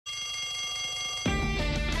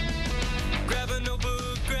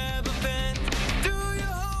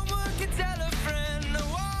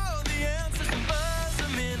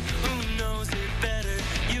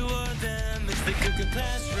the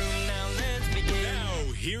classroom. Now let's begin.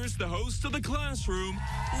 Now, here's the host of the classroom,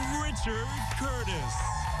 Richard Curtis.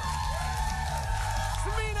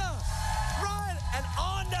 Samina, Ryan, and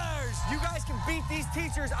Anders. You guys can beat these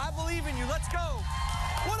teachers. I believe in you. Let's go.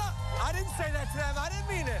 What up? I didn't say that to them. I didn't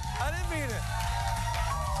mean it. I didn't mean it.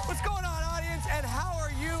 What's going on, audience? And how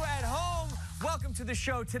are you at home? Welcome to the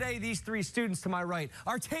show. Today, these three students to my right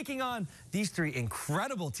are taking on these three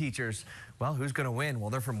incredible teachers. Well, who's going to win?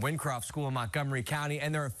 Well, they're from Wyndcroft School in Montgomery County,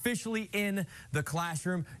 and they're officially in the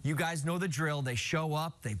classroom. You guys know the drill. They show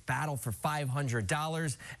up, they battle for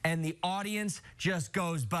 $500, and the audience just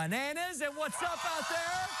goes bananas. And what's up out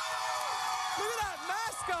there? Look at that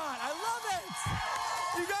mascot. I love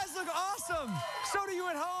it. You guys look awesome. So do you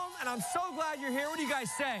at home, and I'm so glad you're here. What do you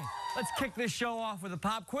guys say? Let's kick this show off with a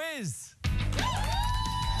pop quiz.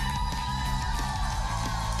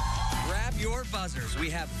 Grab your buzzers. We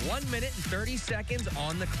have 1 minute and 30 seconds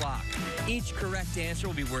on the clock. Each correct answer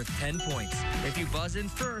will be worth 10 points. If you buzz in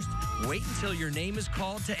first, wait until your name is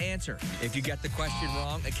called to answer. If you get the question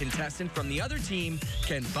wrong, a contestant from the other team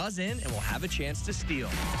can buzz in and will have a chance to steal.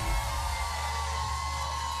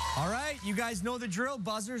 All right, you guys know the drill.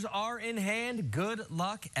 Buzzers are in hand. Good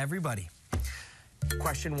luck, everybody.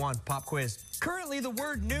 Question one, pop quiz. Currently, the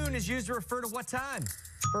word noon is used to refer to what time?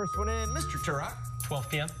 First one in, Mr. Turok. 12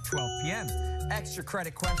 p.m. 12 p.m. Extra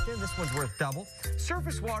credit question. This one's worth double.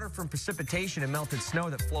 Surface water from precipitation and melted snow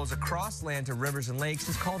that flows across land to rivers and lakes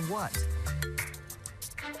is called what?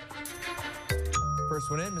 First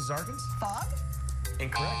one in, Mrs. Arkins. Fog?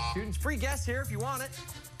 Incorrect. Students, free guess here if you want it.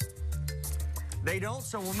 They don't,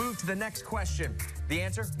 so we'll move to the next question. The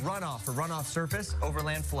answer, runoff or runoff surface,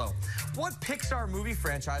 overland flow. What Pixar movie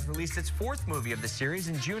franchise released its fourth movie of the series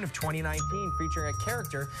in June of 2019 featuring a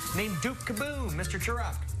character named Duke Kaboom? Mr.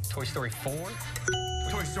 Turok. Toy Story 4.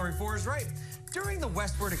 Toy Story 4 is right. During the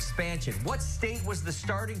westward expansion, what state was the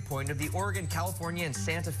starting point of the Oregon, California, and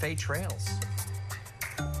Santa Fe trails?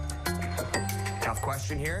 Tough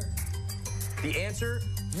question here. The answer,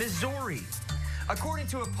 Missouri. According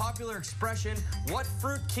to a popular expression, what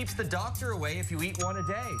fruit keeps the doctor away if you eat one a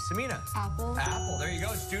day? Samina? Apple. Apple. There you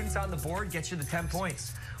go. Students on the board get you the 10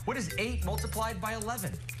 points. What is 8 multiplied by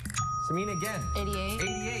 11? Samina again. 88.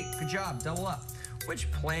 88. Good job. Double up.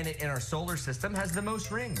 Which planet in our solar system has the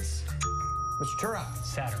most rings? Mr. Turok.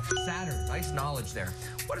 Saturn. Saturn. Nice knowledge there.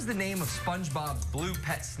 What is the name of SpongeBob's blue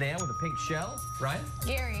pet snail with a pink shell? Ryan?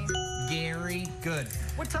 Gary. Gary. Good.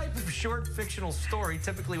 What type of short fictional story,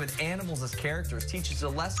 typically with animals as characters, teaches a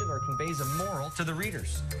lesson or conveys a moral to the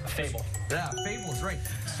readers? A fable. Yeah, fable is right.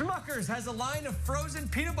 Smucker's has a line of frozen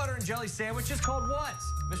peanut butter and jelly sandwiches called what?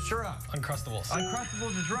 Mr. Turok. Uncrustables.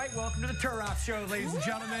 Uncrustables is right. Welcome to the Turok Show, ladies and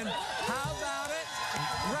gentlemen. How about it?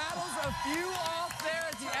 Rattles a few off there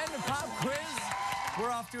at the end of pop quiz. We're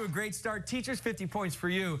off to a great start. Teachers, 50 points for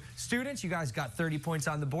you. Students, you guys got 30 points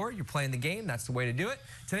on the board. You're playing the game. That's the way to do it.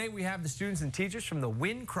 Today, we have the students and teachers from the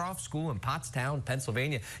Wyndcroft School in Pottstown,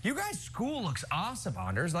 Pennsylvania. You guys' school looks awesome,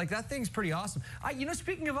 Anders. Like, that thing's pretty awesome. You know,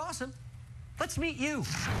 speaking of awesome, let's meet you.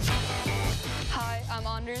 Hi, I'm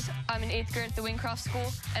Anders. I'm in 8th grade at the Wyndcroft School,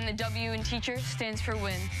 and the W in teacher stands for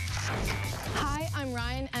win. Hi, I'm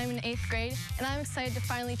Ryan. I'm in 8th grade, and I'm excited to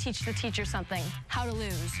finally teach the teacher something, how to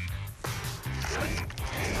lose.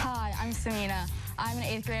 Hi, I'm Samina. I'm in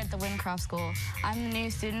 8th grade at the Wyndcroft School. I'm the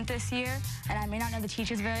new student this year, and I may not know the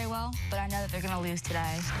teachers very well, but I know that they're going to lose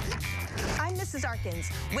today. I'm Mrs.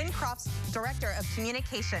 Arkins, Wyndcroft's Director of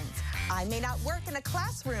Communications. I may not work in a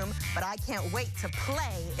classroom, but I can't wait to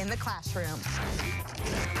play in the classroom.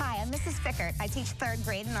 Hi, I'm Mrs. Fickert. I teach 3rd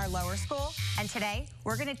grade in our lower school, and today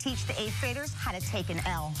we're going to teach the 8th graders how to take an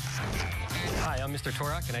L. Hi, I'm Mr.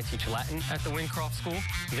 Turok, and I teach Latin at the Wyndcroft School.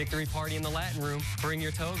 Victory party in the Latin room. Bring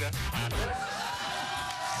your toga.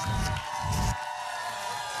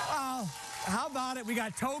 Oh, how about it? We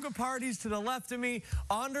got toga parties to the left of me.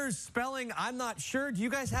 Anders spelling, I'm not sure. Do you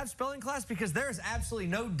guys have spelling class? Because there is absolutely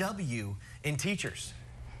no W in teachers.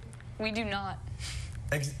 We do not.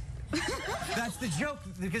 That's the joke,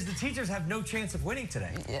 because the teachers have no chance of winning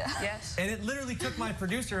today. Yeah. Yes. And it literally took my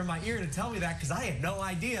producer in my ear to tell me that, because I had no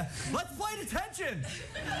idea. Let's play detention.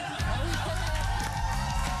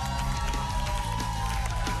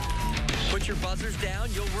 Put your buzzers down.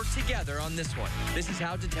 You'll work together on this one. This is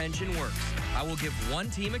how detention works. I will give one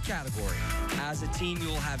team a category. As a team, you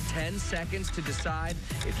will have 10 seconds to decide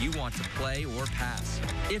if you want to play or pass.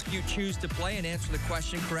 If you choose to play and answer the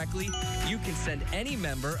question correctly, you can send any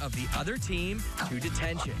member of the other team to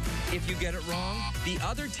detention. If you get it wrong, the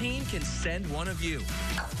other team can send one of you.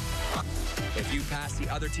 If you pass, the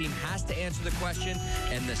other team has to answer the question,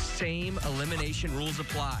 and the same elimination rules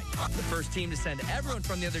apply. The first team to send everyone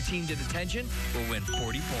from the other team to detention will win 40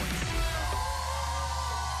 points.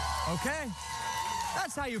 Okay,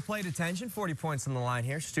 that's how you play detention. 40 points on the line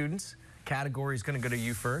here. Students, category is going to go to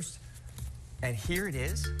you first. And here it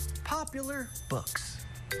is, popular books.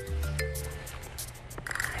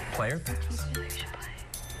 Player pass.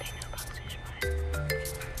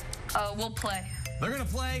 We'll play. They're going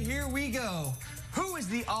to play. Here we go. Who is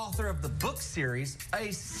the author of the book series,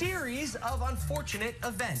 A Series of Unfortunate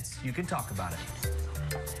Events? You can talk about it.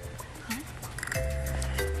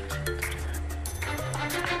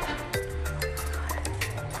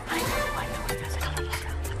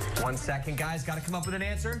 1 second, guys. Got to come up with an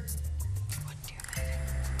answer.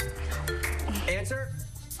 Answer?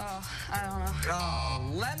 Oh, I don't know.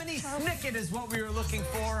 Oh, Lemony Snicket is what we were looking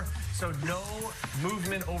for. So no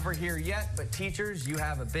movement over here yet, but teachers, you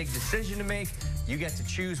have a big decision to make. You get to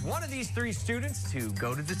choose one of these 3 students to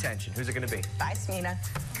go to detention. Who's it going to be? Bye, Smina.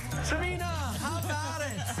 Samina, how about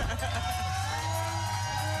it?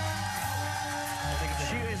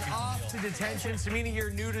 She is off to detention. Samina, you're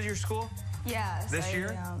new to your school? Yes. This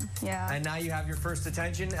year? Yeah. And now you have your first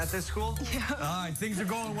detention at this school? Yeah. All right, things are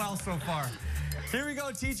going well so far. Here we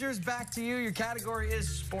go, teachers. Back to you. Your category is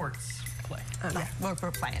sports. Play. Yeah,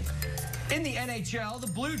 we're playing. In the NHL, the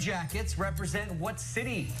Blue Jackets represent what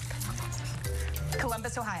city?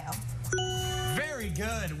 Columbus, Ohio. Very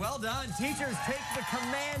good. Well done. Teachers take the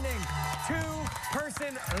commanding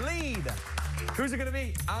 2-person lead. Who's it going to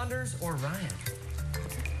be, Anders or Ryan?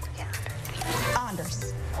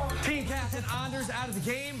 Anders. Team captain Anders out of the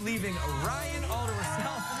game, leaving Ryan all to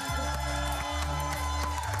herself.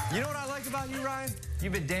 You know what I like about you, Ryan?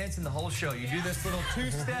 You've been dancing the whole show. You do this little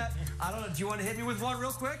 2-step. I don't know, do you want to hit me with one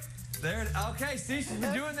real quick? There. Okay, see, she's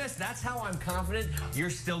been doing this. That's how I'm confident you're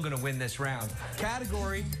still going to win this round.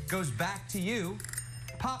 Category goes back to you.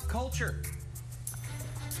 Pop culture.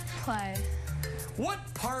 Play. What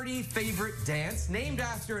party favorite dance named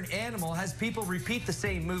after an animal has people repeat the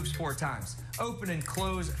same moves 4 times? Open and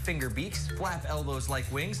close finger beaks, flap elbows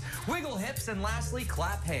like wings, wiggle hips, and lastly,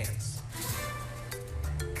 clap hands.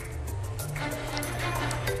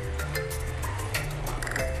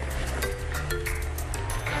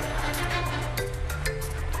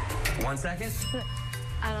 1 second.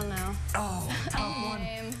 I don't know. Oh, tough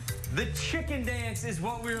one. The chicken dance is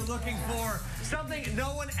what we were looking for. Something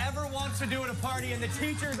no one ever wants to do at a party, and the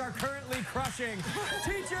teachers are currently crushing.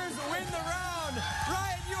 Teachers win the round.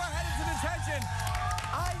 Ryan, you are headed to detention.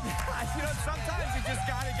 You know, sometimes you just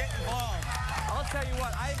got to get involved. I'll tell you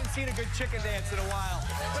what, I haven't seen a good chicken dance in a while.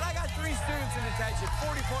 But I got 3 students in detention.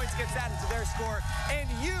 40 points gets added to their score, and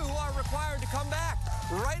you are required to come back.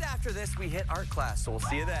 Right after this, we hit art class, so we'll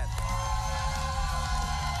see you then.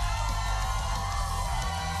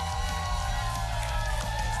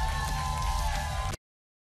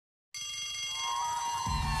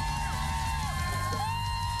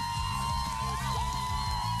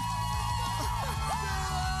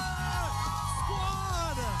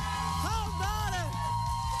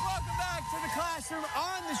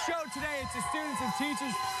 On the show today, it's the students and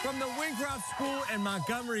teachers from the Wyndcroft School in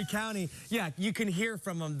Montgomery County. Yeah, you can hear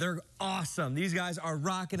from them. They're awesome. These guys are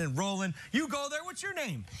rocking and rolling. You go there. What's your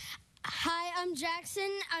name? Hi, I'm Jackson.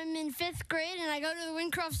 I'm in 5th grade, and I go to the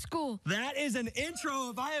Wyndcroft School. That is an intro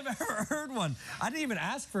if I have ever heard one. I didn't even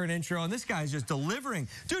ask for an intro, and this guy's just delivering.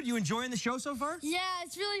 Dude, you enjoying the show so far? Yeah,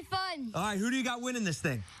 it's really fun. All right, who do you got winning this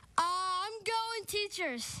thing? I'm going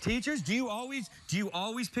teachers. Teachers? Do you always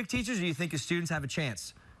pick teachers, or do you think the students have a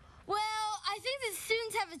chance? Well, I think the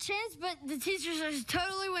students have a chance, but the teachers are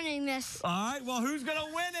totally winning this. All right, well, who's going to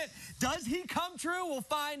win it? Does he come true? We'll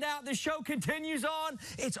find out. The show continues on.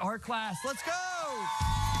 It's art class. Let's go.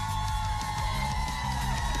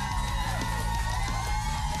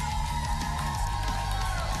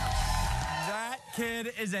 That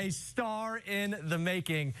kid is a star in the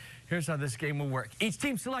making. Here's how this game will work. Each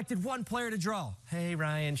team selected 1 player to draw. Hey,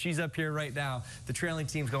 Ryan, she's up here right now. The trailing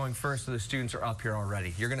team's going first, so the students are up here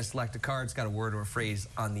already. You're going to select a card. It's got a word or a phrase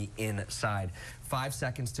on the inside. 5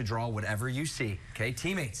 seconds to draw whatever you see. Okay,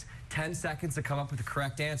 teammates, 10 seconds to come up with the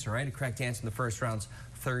correct answer, right? A correct answer in the first round's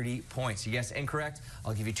 30 points. You guess incorrect,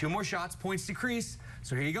 I'll give you 2 more shots. Points decrease.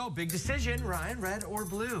 So here you go. Big decision, Ryan, red or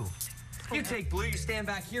blue? You take blue. You stand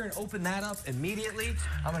back here and open that up immediately.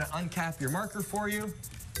 I'm going to uncap your marker for you.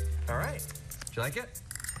 All right. Do you like it?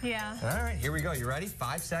 Yeah. All right, here we go. You ready?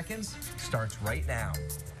 5 seconds. Starts right now.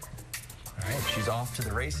 All right, she's off to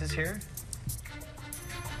the races here.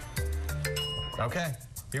 Okay,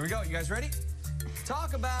 here we go. You guys ready?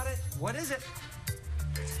 Talk about it. What is it?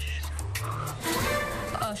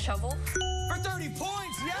 A shovel. For 30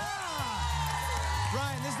 points, yeah!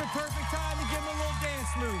 Ryan, this is the perfect time to give him a little dance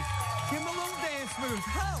move. Give him a little dance move.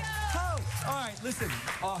 Ho, ho. All right, listen,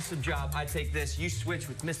 awesome job. I take this. You switch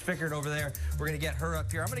with Miss Fickert over there. We're going to get her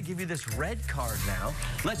up here. I'm going to give you this red card now.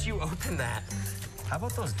 Let you open that. How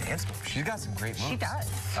about those dance moves? She's got some great moves. She does.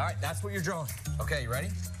 All right, that's what you're drawing. Okay, you ready?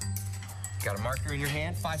 Got a marker in your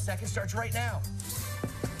hand. 5 seconds starts right now.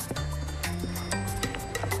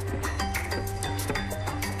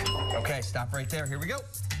 Okay, stop right there. Here we go.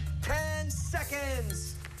 10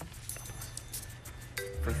 seconds.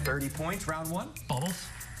 For 30 points, round one. Bubbles.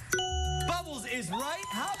 Bubbles is right.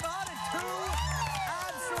 How about it? 2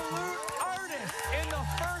 absolute artists in the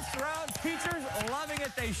first round. Teachers loving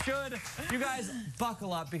it. They should. You guys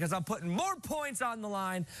buckle up because I'm putting more points on the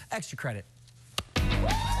line. Extra credit.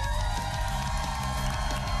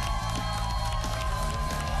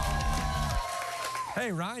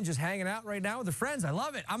 Hey, Ryan, just hanging out right now with the friends. I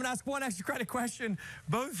love it. I'm going to ask one extra credit question.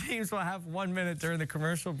 Both teams will have 1 minute during the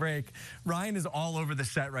commercial break. Ryan is all over the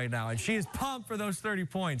set right now, and she is pumped for those 30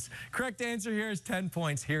 points. Correct answer here is 10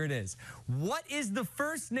 points. Here it is. What is the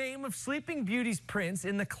first name of Sleeping Beauty's prince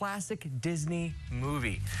in the classic Disney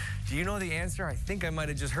movie? Do you know the answer? I think I might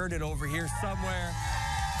have just heard it over here somewhere.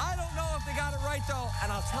 I don't know if they got it right, though,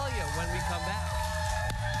 and I'll tell you when we come back.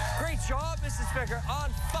 Great job, Mrs. Fickert. On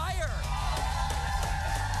fire.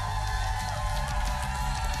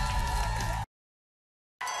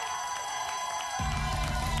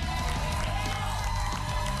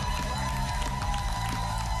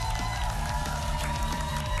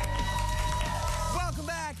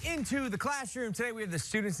 Into the classroom. Today we have the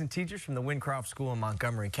students and teachers from the Wyndcroft School in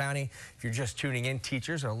Montgomery County. If you're just tuning in,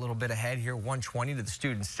 teachers are a little bit ahead here, 120 to the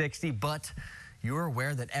students 60, but you're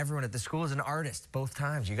aware that everyone at the school is an artist both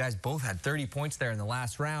times. You guys both had 30 points there in the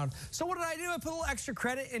last round. So what did I do? I put a little extra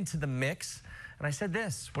credit into the mix, and I said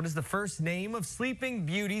this: what is the first name of Sleeping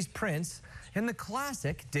Beauty's prince in the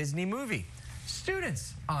classic Disney movie?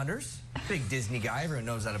 Students, Anders, big Disney guy, everyone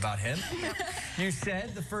knows that about him. You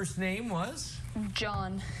said the first name was?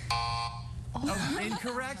 John. Oh,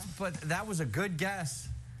 incorrect, but that was a good guess.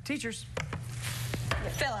 Teachers.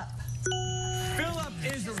 Philip. Philip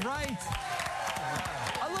is right.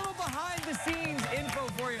 A little behind the scenes info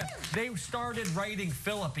for you. They started writing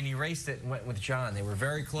Philip and erased it and went with John. They were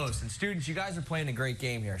very close. And students, you guys are playing a great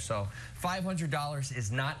game here. So $500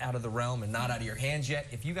 is not out of the realm and not out of your hands yet.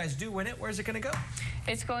 If you guys do win it, where's it going to go?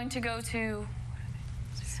 It's going to go to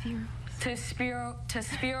Spiro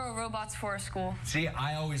Robots for a School. See,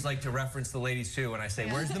 I always like to reference the ladies too when I say,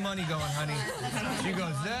 where's the money going, honey? She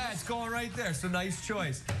goes, yeah, it's going right there. So nice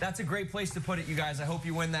choice. That's a great place to put it, you guys. I hope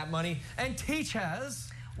you win that money. And teachers.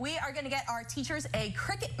 We are going to get our teachers a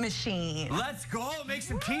cricket machine. Let's go. Make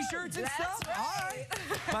some t-shirts and stuff. Right. All right.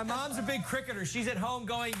 My mom's a big cricketer. She's at home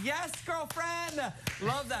going, yes, girlfriend.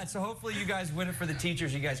 Love that. So hopefully you guys win it for the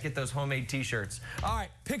teachers. You guys get those homemade t-shirts. All right.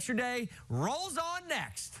 Picture day rolls on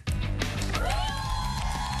next.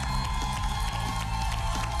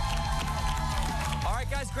 All right,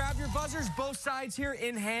 guys, grab your buzzers. Both sides here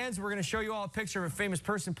in hands. We're going to show you all a picture of a famous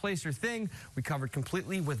person, place, or thing. We covered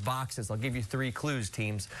completely with boxes. I'll give you 3 clues,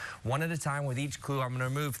 teams. One at a time with each clue. I'm going to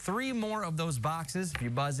remove 3 more of those boxes. If you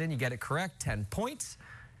buzz in, you get it correct, 10 points.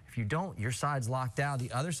 If you don't, your side's locked down.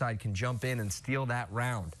 The other side can jump in and steal that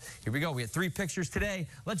round. Here we go. We have 3 pictures today.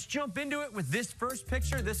 Let's jump into it with this first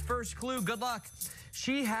picture, this first clue. Good luck.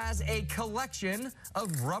 She has a collection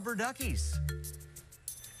of rubber duckies.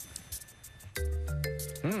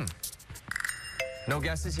 No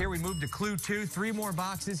guesses here. We moved to clue 2. 3 more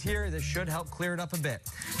boxes here. This should help clear it up a bit.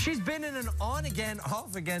 She's been in an on-again,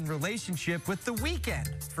 off-again relationship with The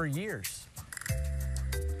Weeknd for years.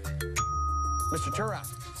 Mr. Turok.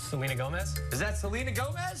 Selena Gomez. Is that Selena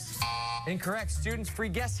Gomez? Incorrect. Students, free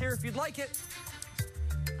guess here if you'd like it.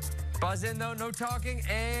 Buzz in, though. No talking.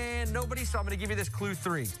 And nobody, so I'm going to give you this clue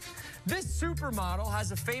 3. This supermodel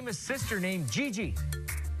has a famous sister named Gigi.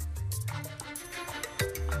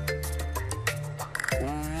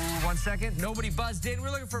 Ooh, 1 second. Nobody buzzed in.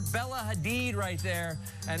 We're looking for Bella Hadid right there.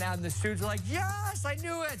 And now the students are like, yes, I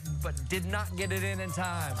knew it, but did not get it in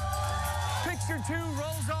time. Picture 2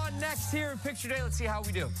 rolls on next here in Picture Day. Let's see how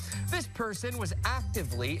we do. This person was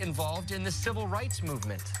actively involved in the civil rights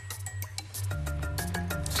movement.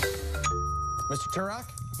 Mr. Turok?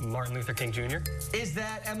 Martin Luther King Jr. Is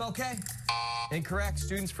that MLK? Incorrect.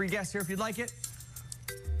 Students, free guess here if you'd like it.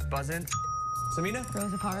 Buzz in. Samina?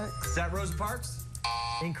 Rosa Parks. Is that Rosa Parks?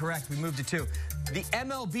 Incorrect. We moved to 2. The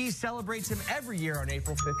MLB celebrates him every year on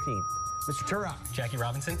April 15th. Mr. Turok? Jackie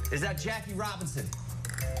Robinson. Is that Jackie Robinson?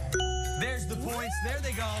 There's the points. There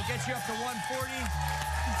they go. Get you up to 140.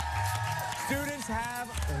 Students have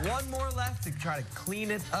one more left to try to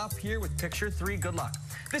clean it up here with picture 3. Good luck.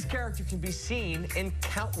 This character can be seen in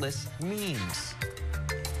countless memes.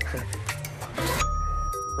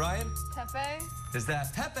 Ryan? Pepe? Is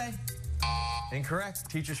that Pepe? Incorrect.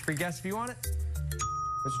 Teacher's free guess if you want it.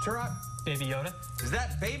 Mr. Turok? Baby Yoda. Is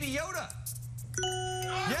that Baby Yoda?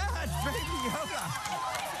 Yeah, it's Baby Yoda.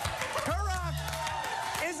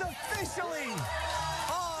 Turok is officially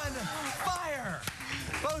on fire.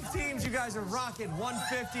 Both teams, you guys are rocking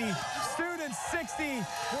 150. Students, 60.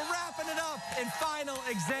 We're wrapping it up in final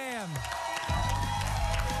exam.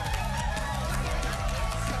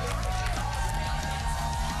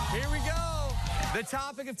 Here we go. The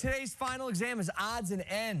topic of today's final exam is odds and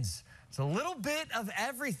ends. It's a little bit of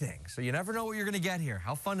everything, so you never know what you're going to get here.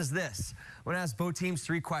 How fun is this? I'm going to ask both teams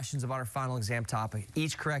 3 questions about our final exam topic.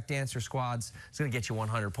 Each correct answer, squads, is going to get you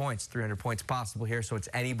 100 points. 300 points possible here, so it's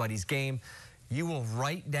anybody's game. You will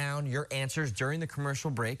write down your answers during the commercial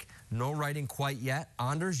break. No writing quite yet.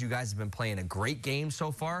 Anders, you guys have been playing a great game so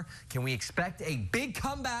far. Can we expect a big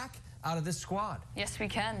comeback out of this squad? Yes, we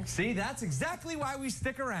can. See, that's exactly why we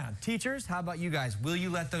stick around. Teachers, how about you guys? Will you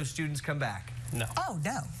let those students come back? No. Oh,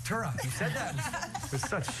 no. Turok, you said that with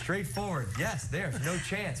such straightforward. Yes, there's no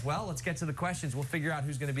chance. Well, let's get to the questions. We'll figure out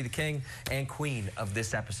who's going to be the king and queen of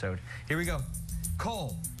this episode. Here we go.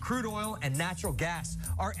 Coal, crude oil, and natural gas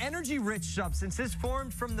are energy-rich substances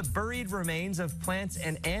formed from the buried remains of plants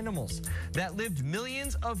and animals that lived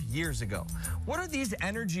millions of years ago. What are these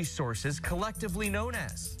energy sources collectively known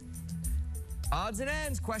as? Odds and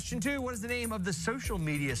ends. Question 2. What is the name of the social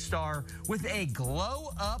media star with a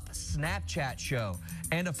glow-up Snapchat show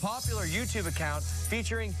and a popular YouTube account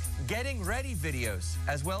featuring getting ready videos,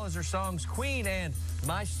 as well as her songs Queen and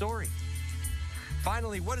My Story?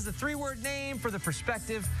 Finally, what is the 3-word name for the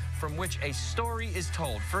perspective from which a story is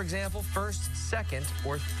told? For example, first, second,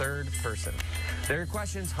 or third person. There are your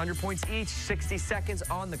questions, 100 points each, 60 seconds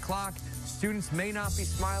on the clock. Students may not be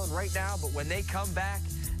smiling right now, but when they come back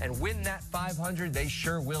and win that 500, they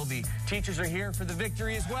sure will be. Teachers are here for the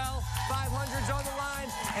victory as well. 500's on the line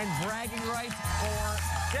and bragging rights for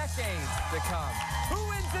decades to come. Who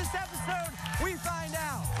wins this episode? We find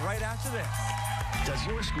out right after this. Does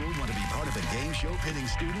your school want to be part of a game show pitting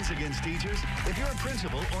students against teachers? If you're a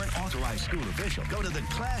principal or an authorized school official, go to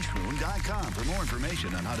theclassroom.com for more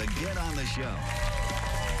information on how to get on the show.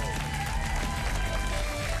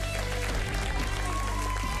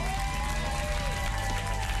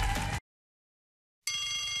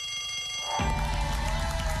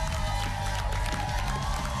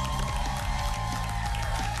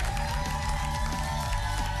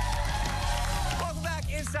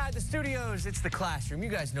 Inside the studios, it's the classroom. You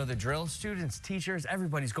guys know the drill. Students, teachers,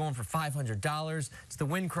 everybody's going for $500. It's the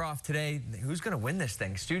Wyndcroft today. Who's going to win this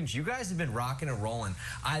thing? Students, you guys have been rocking and rolling.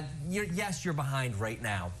 Yes, you're behind right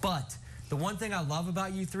now, but the one thing I love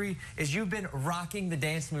about you 3 is you've been rocking the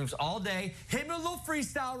dance moves all day. Hit me a little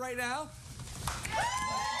freestyle right now.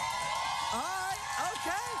 All right,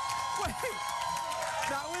 okay. Wait.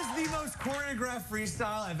 That was the most choreographed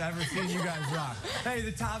freestyle I've ever seen you guys rock. Hey,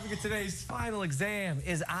 the topic of today's final exam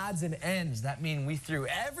is odds and ends. That means we threw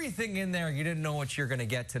everything in there. You didn't know what you're going to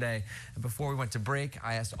get today. And before we went to break,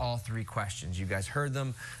 I asked all 3 questions. You guys heard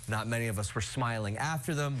them. Not many of us were smiling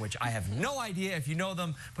after them, which I have no idea if you know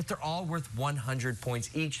them, but they're all worth 100 points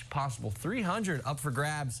each, possible 300 up for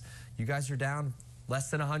grabs. You guys are down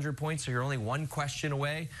less than 100 points, so you're only 1 question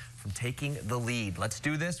away from taking the lead. Let's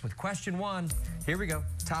do this with question 1. Here we go.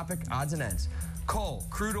 Topic, odds and ends. Coal,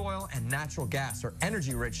 crude oil, and natural gas are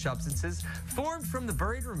energy-rich substances formed from the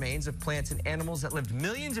buried remains of plants and animals that lived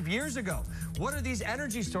millions of years ago. What are these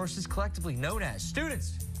energy sources collectively known as?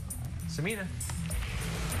 Students, Samina.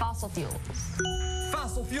 Fossil fuels.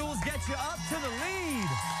 Fossil fuels get you up to the lead.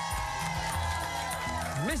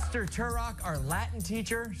 Mr. Turok, our Latin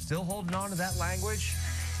teacher, still holding on to that language.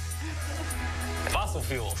 Fossil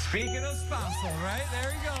fuels. Speaking of fossil, right?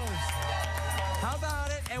 There he goes. How about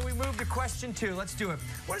it? And we move to question 2. Let's do it.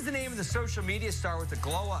 What is the name of the social media star with a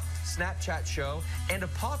glow-up Snapchat show and a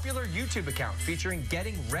popular YouTube account featuring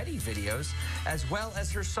getting ready videos, as well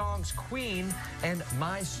as her songs Queen and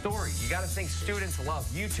My Story? You got to think students love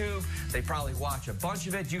YouTube. They probably watch a bunch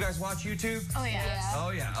of it. Do you guys watch YouTube? Oh, yeah. Oh,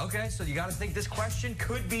 yeah. Okay, so you got to think this question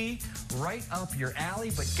could be right up your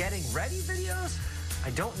alley, but getting ready videos? I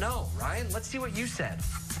don't know. Ryan, let's see what you said.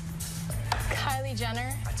 Kylie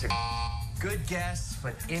Jenner. That's a good guess,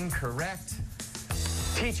 but incorrect.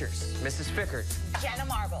 Teachers, Mrs. Fickert. Jenna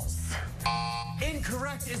Marbles.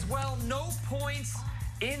 Incorrect as well. No points.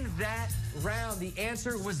 in that round. The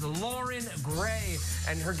answer was Lauren Gray,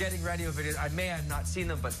 and her getting ready video. I may have not seen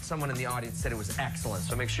them, but someone in the audience said it was excellent,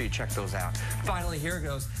 so make sure you check those out. Finally, here it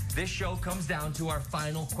goes. This show comes down to our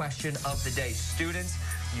final question of the day. Students,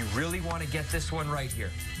 you really want to get this one right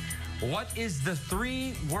here. What is the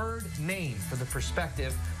three-word name for the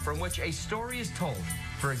perspective from which a story is told?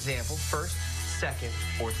 For example, first, second,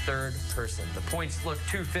 or third person. The points look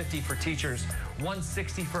 250 for teachers,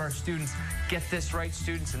 160 for our students. Get this right,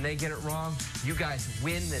 students, and they get it wrong. You guys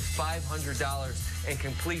win this $500 and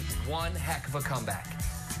complete one heck of a comeback.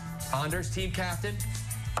 Anders, team captain.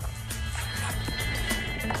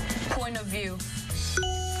 Point of view.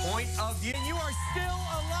 Point of view. And you are still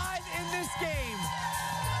alive in this game.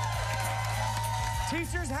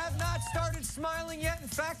 Teachers have not started smiling yet. In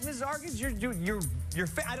fact, Ms. Argins,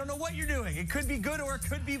 I don't know what you're doing. It could be good or it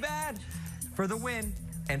could be bad. For the win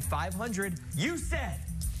and 500, you said.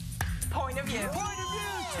 Point of view. Point of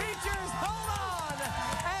view. Teachers, hold on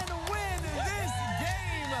and win this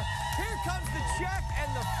game. Here comes the check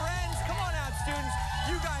and the friends. Come on out, students.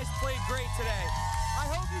 You guys played great today. I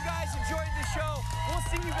hope you guys enjoyed the show. We'll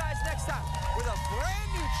see you guys next time with a brand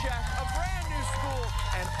new check, a brand new school,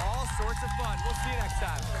 and all sorts of fun. We'll see you next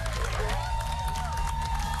time.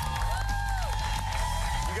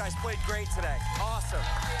 You guys played great today. Awesome.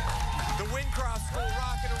 The Wyndcroft School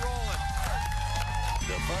rocking and rolling.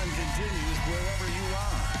 The fun continues wherever you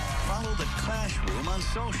are. Follow the ClassH-Room on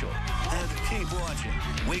social. And keep watching.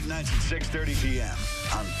 Weeknights at 6:30 p.m.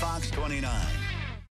 on Fox 29.